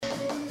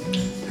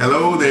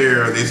Hello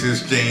there, this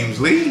is James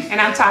Lee. And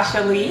I'm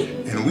Tasha Lee.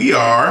 And we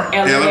are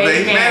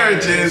Elevate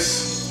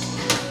Marriages.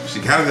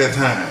 She got it that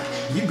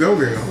time. You go,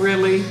 girl.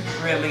 Really?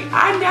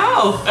 I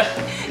know.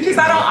 Because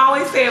I don't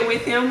always say it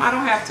with him. I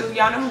don't have to.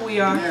 Y'all know who we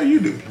are. Yeah, you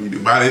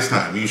do. By this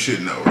time, you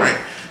should know, right?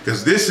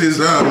 Because this is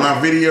my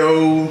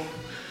video,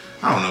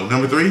 I don't know,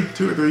 number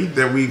 2 or 3,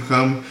 that we've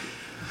come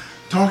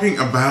talking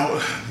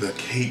about the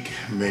cake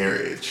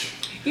marriage.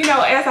 You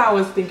know, as I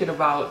was thinking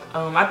about,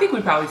 I think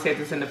we probably said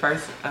this in the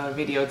first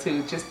video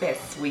too, just that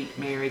sweet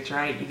marriage,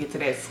 right? You get to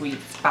that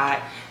sweet spot.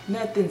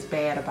 Nothing's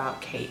bad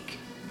about cake.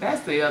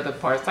 That's the other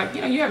part. It's like,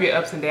 you know, you have your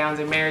ups and downs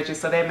in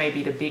marriages, so that may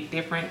be the big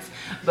difference.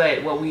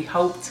 But what we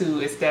hope to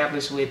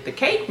establish with the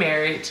cake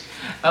marriage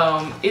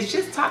is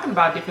just talking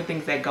about different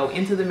things that go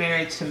into the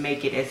marriage to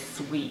make it as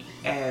sweet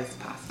as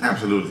possible.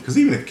 Absolutely. Because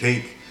even if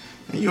cake,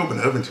 and you open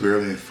the oven too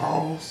early and it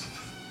falls,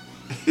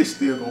 it's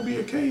still going to be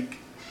a cake.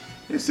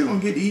 It's still going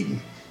to get eaten.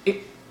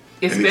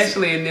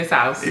 Especially in this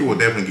house. It will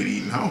definitely get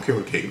eaten. I don't care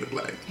what cake look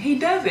like. He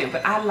doesn't,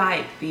 but I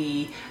like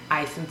the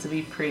icing to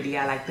be pretty.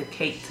 I like the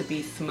cake to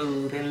be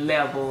smooth and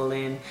level,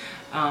 and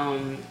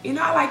you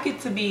know, I like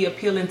it to be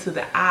appealing to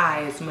the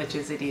eye as much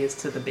as it is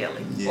to the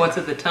belly or to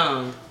the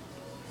tongue.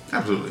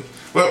 Absolutely.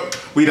 Well,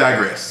 we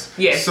digress.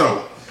 Yes.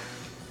 So,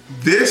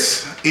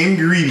 this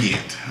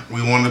ingredient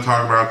we want to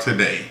talk about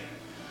today,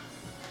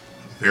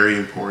 very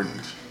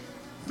important.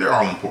 They're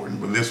all important,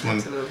 but this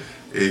one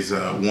is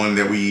one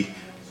that we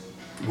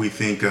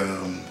think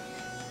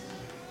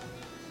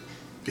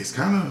it's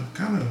kind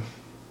of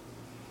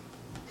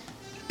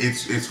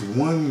it's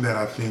one that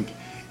I think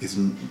is,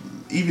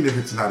 even if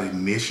it's not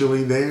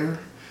initially there,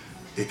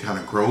 it kind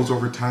of grows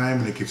over time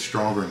and it gets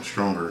stronger and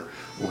stronger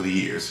over the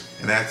years,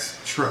 and that's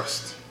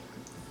trust.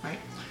 Right.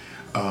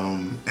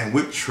 And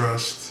with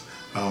trust,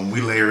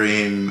 we layer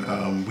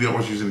in, we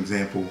always use an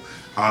example,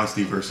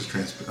 honesty versus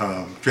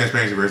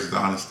transparency versus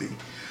honesty.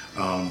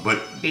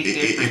 But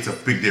it's a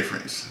big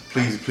difference.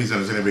 Please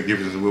understand a big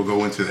difference, and we'll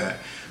go into that.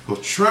 Well,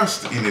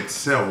 trust in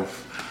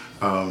itself,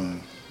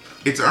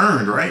 it's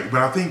earned, right?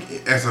 But I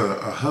think as a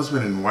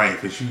husband and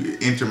wife, as you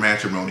enter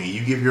matrimony,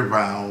 you give your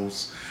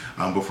vows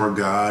before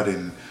God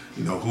and,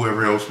 you know,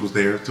 whoever else was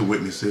there to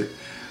witness it.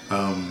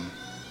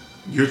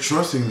 You're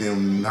trusting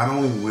them not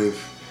only with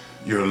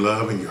your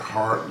love and your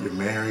heart, your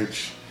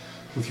marriage,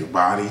 with your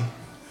body,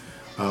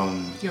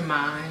 your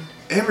mind,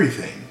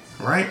 everything.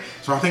 Right?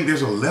 So I think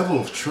there's a level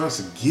of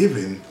trust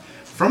given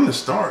from the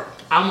start.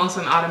 Almost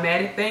an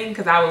automatic thing,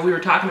 because when we were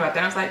talking about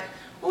that, I was like,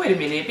 well, wait a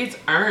minute, if it's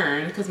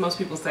earned, because most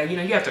people say, you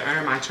know, you have to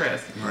earn my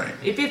trust. Right.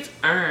 If it's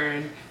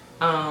earned,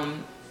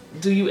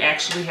 do you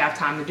actually have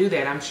time to do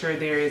that? I'm sure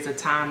there is a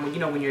time when, you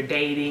know, when you're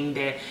dating,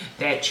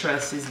 that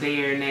trust is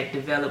there and that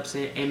develops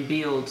and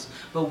builds.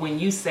 But when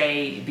you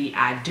say the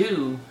I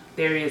do,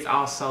 there is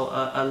also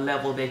a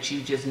level that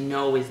you just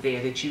know is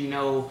there, that you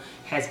know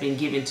has been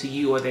given to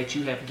you or that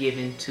you have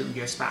given to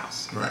your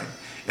spouse. Right.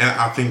 And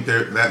I think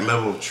that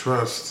level of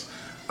trust,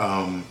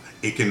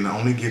 it can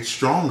only get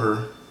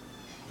stronger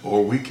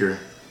or weaker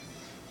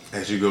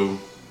as you go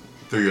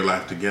through your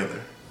life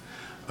together.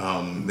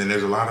 Then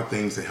there's a lot of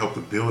things that help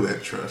to build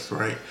that trust,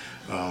 right?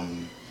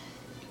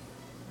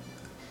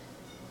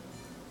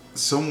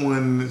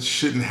 Someone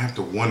shouldn't have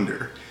to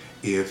wonder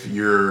if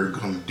you're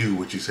going to do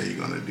what you say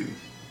you're going to do.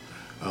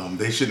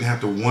 They shouldn't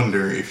have to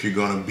wonder if you're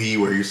going to be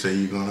where you say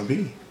you're going to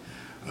be.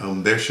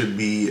 There should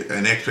be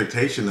an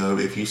expectation of,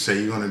 if you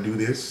say you're going to do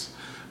this,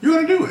 you're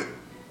going to do it.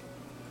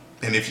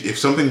 And if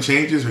something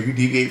changes or you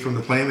deviate from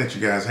the plan that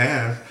you guys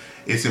have,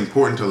 it's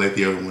important to let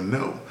the other one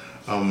know.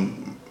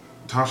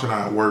 Tasha and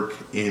I work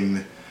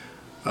in,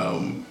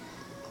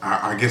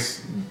 I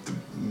guess the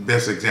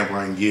best example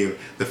I can give,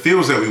 the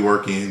fields that we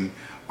work in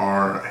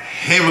are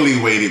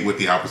heavily weighted with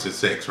the opposite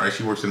sex, right?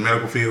 She works in the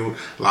medical field,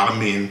 a lot of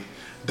men,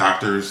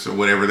 doctors or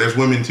whatever. There's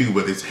women too,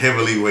 but it's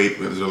heavily weighted,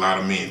 but there's a lot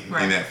of men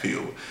in that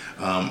field.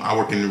 I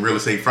work in real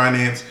estate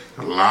finance,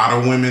 a lot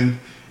of women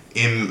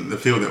in the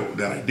field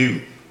that I do.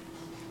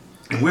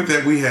 And with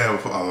that, we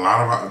have a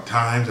lot of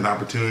times and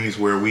opportunities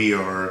where we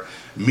are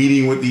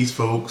meeting with these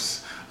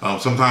folks,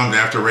 sometimes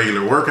after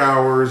regular work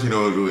hours, you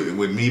know,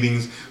 with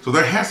meetings. So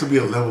there has to be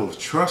a level of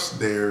trust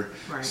there.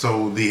 Right.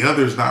 So the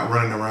other's not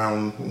running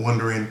around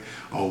wondering,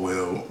 oh,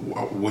 well,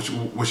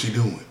 what's she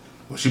doing?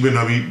 Well, she better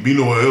not be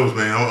nowhere else,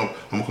 man. I'm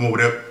gonna come over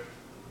there.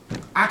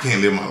 I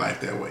can't live my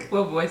life that way.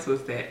 What voice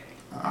was that?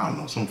 I don't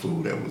know, some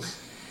fool that was,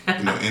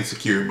 you know,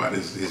 insecure about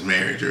his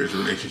marriage or his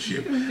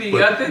relationship.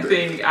 The other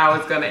thing I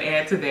was gonna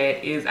add to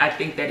that is I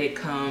think that it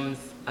comes,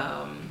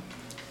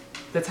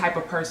 the type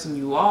of person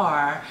you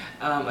are,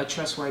 a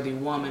trustworthy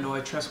woman or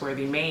a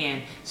trustworthy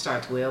man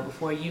starts well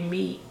before you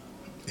meet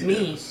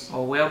me,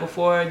 or well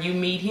before you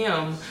meet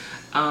him.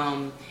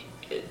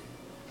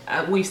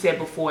 We've said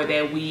before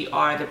that we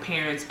are the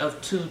parents of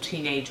 2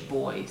 teenage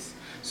boys.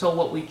 So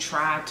what we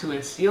try to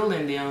instill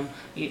in them,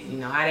 you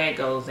know how that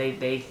goes,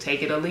 they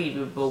take it or leave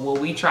it, but what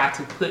we try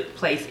to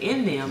place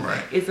in them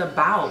is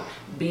about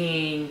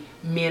being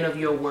men of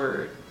your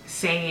word,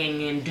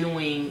 saying and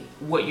doing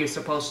what you're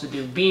supposed to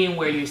do, being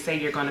where you say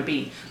you're going to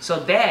be. So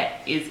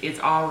that is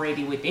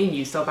already within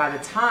you. So by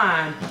the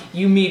time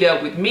you meet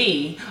up with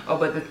me, or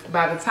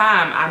by the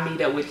time I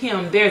meet up with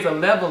him, there's a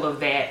level of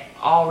that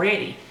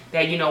already,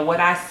 that, you know, what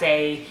I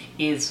say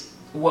is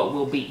what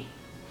will be.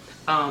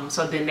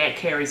 So then that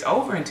carries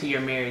over into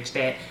your marriage,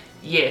 that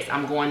yes,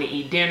 I'm going to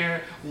eat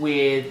dinner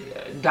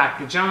with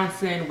Dr.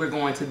 Johnson. We're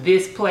going to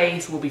this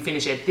place. We'll be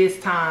finished at this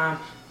time,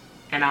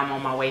 and I'm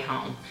on my way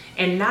home.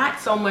 And not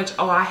so much,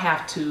 oh, I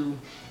have to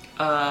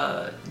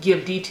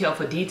give detail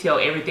for detail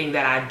everything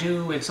that I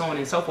do and so on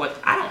and so forth.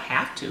 I don't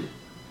have to.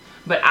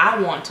 But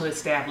I want to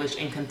establish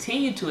and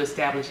continue to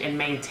establish and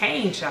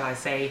maintain, shall I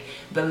say,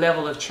 the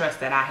level of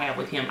trust that I have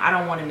with him. I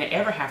don't want him to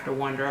ever have to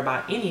wonder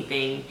about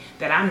anything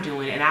that I'm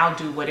doing, and I'll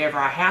do whatever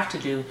I have to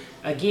do,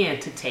 again,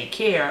 to take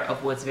care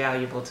of what's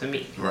valuable to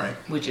me, right?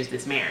 Which is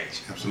this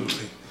marriage.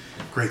 Absolutely.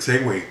 Great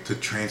segue to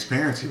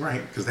transparency,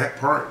 right? Because that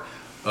part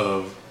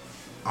of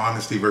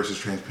honesty versus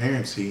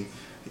transparency,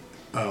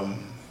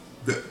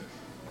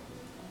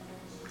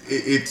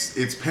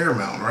 it's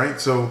paramount,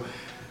 right? So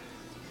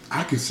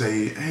I could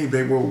say, hey,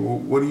 babe, well,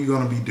 what are you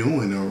going to be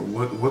doing, or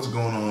what's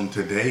going on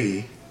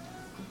today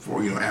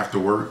for, you know, after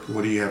work?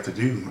 What do you have to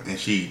do? And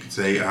she could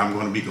say, I'm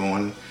going to be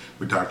going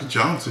with Dr.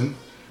 Johnson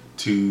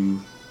to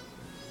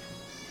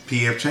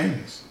P.F.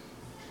 Chang's,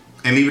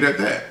 and leave it at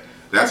that.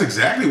 That's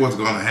exactly what's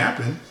going to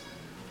happen.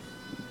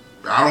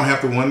 I don't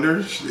have to wonder.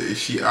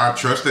 I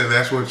trust that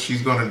that's what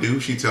she's going to do.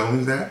 She tells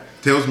me that,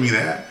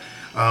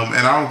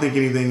 and I don't think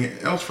anything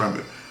else from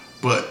it.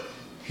 But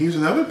here's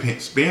another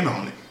spin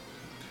on it.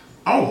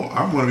 Oh,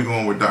 I'm going to be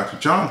going with Dr.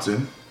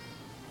 Johnson.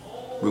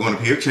 We're going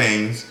to P.F.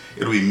 Chang's.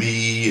 It'll be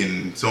me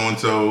and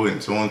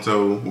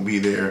so-and-so will be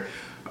there.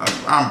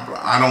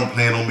 I don't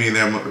plan on being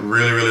there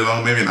really, really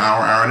long, maybe an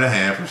hour and a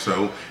half or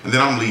so. And then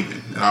I'm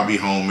leaving, and I'll be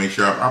home.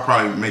 I'll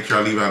probably make sure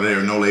I leave out of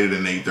there no later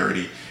than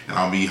 8:30, and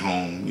I'll be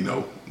home, you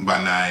know, by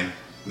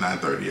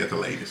 9:30 at the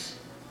latest.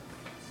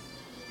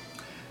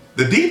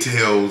 The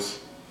details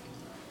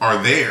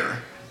are there.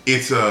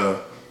 It's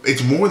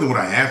more than what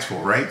I asked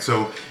for, right?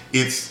 So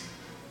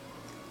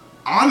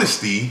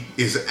honesty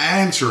is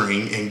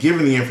answering and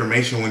giving the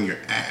information when you're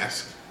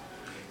asked.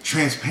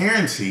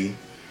 Transparency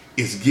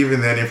is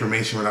giving that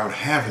information without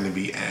having to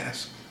be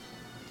asked.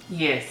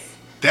 Yes.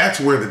 That's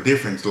where the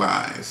difference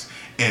lies.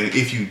 And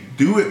if you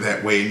do it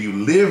that way and you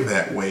live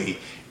that way,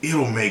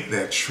 it'll make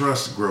that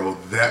trust grow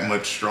that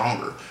much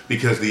stronger,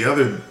 because the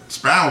other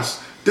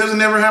spouse doesn't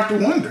ever have to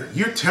wonder.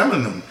 You're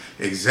telling them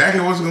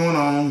exactly what's going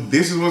on.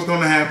 This is what's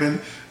going to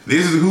happen.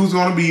 This is who's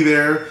going to be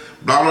there.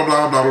 Blah, blah,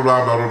 blah, blah,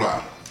 blah, blah, blah,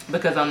 blah.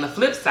 Because on the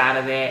flip side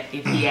of that,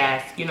 if he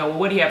asks, you know, well,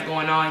 what do you have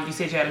going on? You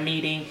said you had a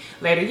meeting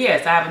later.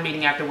 Yes, I have a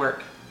meeting after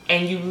work.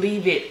 And you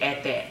leave it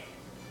at that.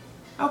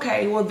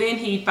 Okay, well, then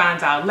he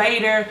finds out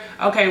later,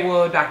 okay,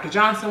 well, Dr.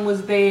 Johnson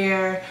was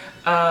there.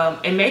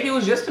 And maybe it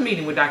was just a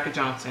meeting with Dr.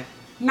 Johnson.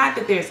 Not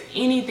that there's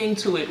anything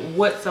to it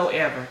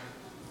whatsoever.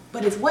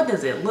 But it's, what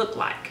does it look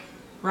like,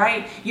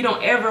 right? You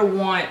don't ever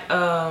want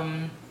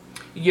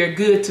your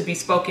good to be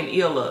spoken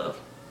ill of.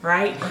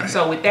 Right?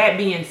 So with that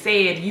being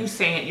said, you're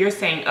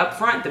saying up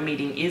front the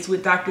meeting is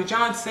with Dr.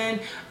 Johnson.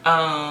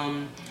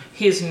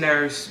 His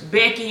nurse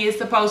Becky is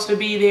supposed to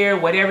be there,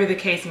 whatever the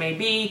case may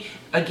be.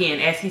 Again,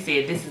 as he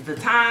said, this is the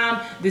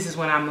time, this is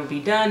when I'm gonna be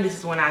done, this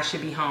is when I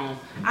should be home.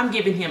 I'm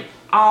giving him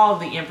all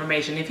the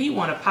information. If he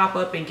want to pop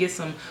up and get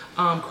some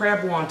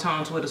crab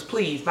wontons with us,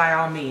 please, by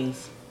all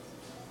means.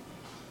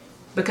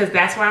 Because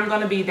that's where I'm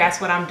gonna be,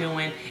 that's what I'm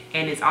doing,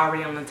 and it's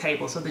already on the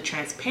table. So the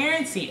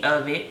transparency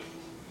of it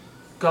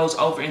goes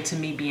over into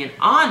me being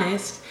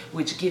honest,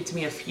 which gets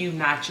me a few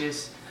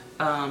notches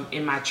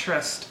in my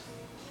trust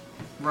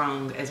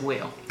rung as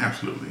well.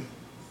 Absolutely.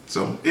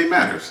 So it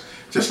matters.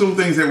 Just little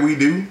things that we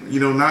do, you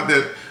know, not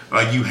that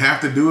you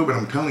have to do it, but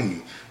I'm telling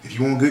you, if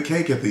you want good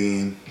cake at the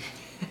end,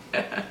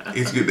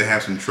 it's good to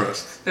have some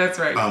trust. That's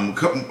right.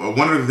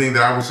 One of the things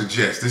that I would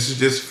suggest, this is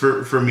just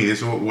for me,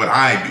 this is what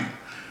I do.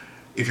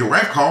 If your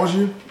wife calls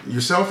you,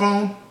 your cell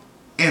phone,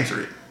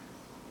 answer it.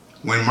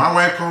 When my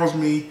wife calls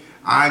me,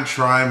 I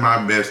try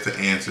my best to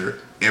answer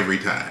every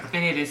time.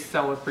 And it is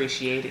so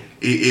appreciated.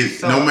 It is,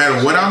 so no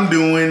matter what I'm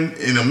doing,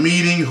 in a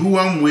meeting, who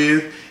I'm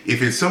with,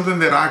 if it's something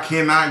that I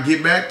cannot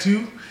get back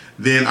to,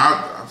 then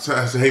I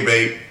say, hey,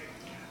 babe,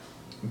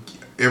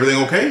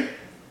 everything okay?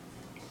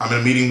 I'm in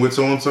a meeting with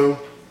so-and-so.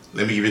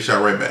 Let me give you a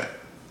shot right back.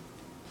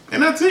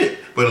 And that's it.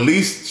 But at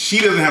least she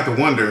doesn't have to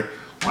wonder,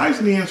 why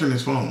isn't he answering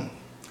his phone?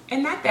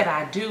 And not that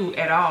I do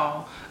at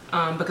all.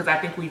 Because I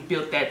think we've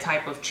built that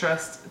type of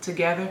trust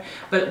together.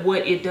 But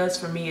what it does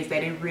for me is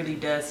that it really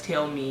does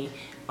tell me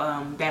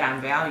that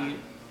I'm valued.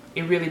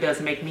 It really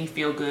does make me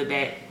feel good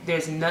that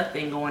there's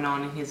nothing going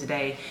on in his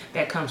day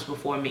that comes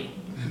before me.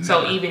 Mm-hmm.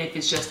 So even if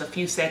it's just a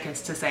few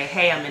seconds to say,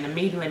 hey, I'm in a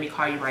meeting, let me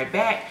call you right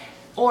back.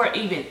 Or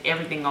even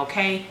everything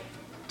okay,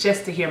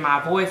 just to hear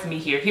my voice, me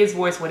hear his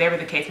voice, whatever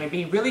the case may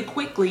be, really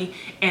quickly,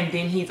 and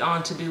then he's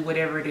on to do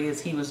whatever it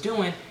is he was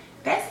doing.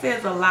 That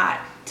says a lot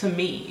to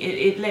me.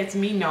 It lets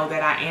me know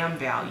that I am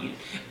valued.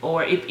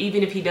 Or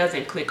even if he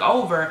doesn't click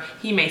over,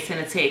 he may send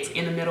a text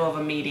in the middle of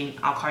a meeting,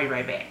 I'll call you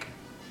right back.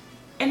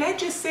 And that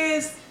just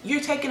says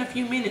you're taking a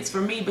few minutes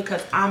for me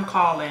because I'm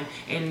calling,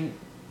 and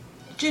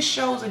just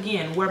shows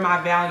again where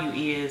my value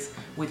is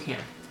with him.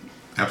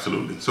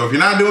 Absolutely. So if you're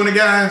not doing it,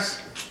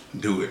 guys,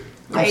 do it.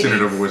 Don't send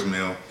it over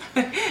voicemail.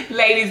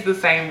 Ladies, the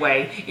same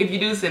way. If you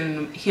do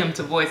send him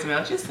to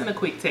voicemail, just send a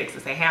quick text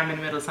and say, hey, I'm in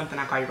the middle of something,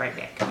 I'll call you right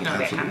back. You know,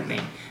 that kind of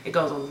thing. It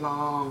goes a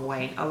long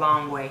way.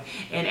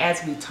 And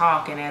as we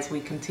talk and as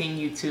we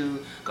continue to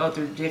go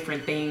through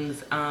different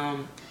things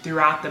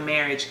throughout the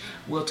marriage,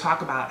 we'll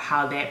talk about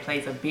how that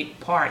plays a big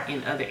part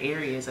in other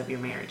areas of your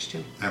marriage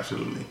too.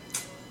 Absolutely.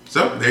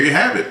 So there you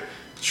have it.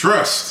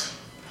 Trust.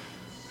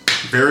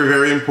 Very,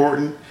 very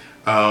important.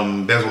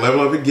 There's a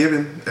level of it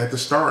given at the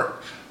start.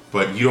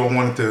 But you don't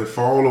want it to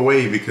fall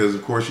away because,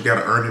 of course, you got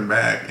to earn it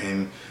back.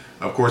 And,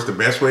 of course, the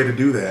best way to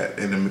do that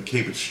and to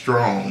keep it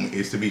strong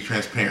is to be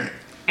transparent.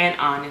 And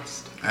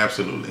honest.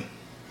 Absolutely.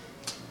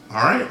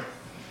 All right.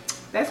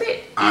 That's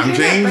it. I'm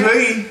James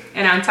Lee.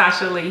 And I'm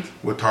Tasha Lee.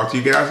 We'll talk to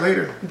you guys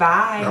later.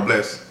 Bye. God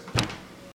bless.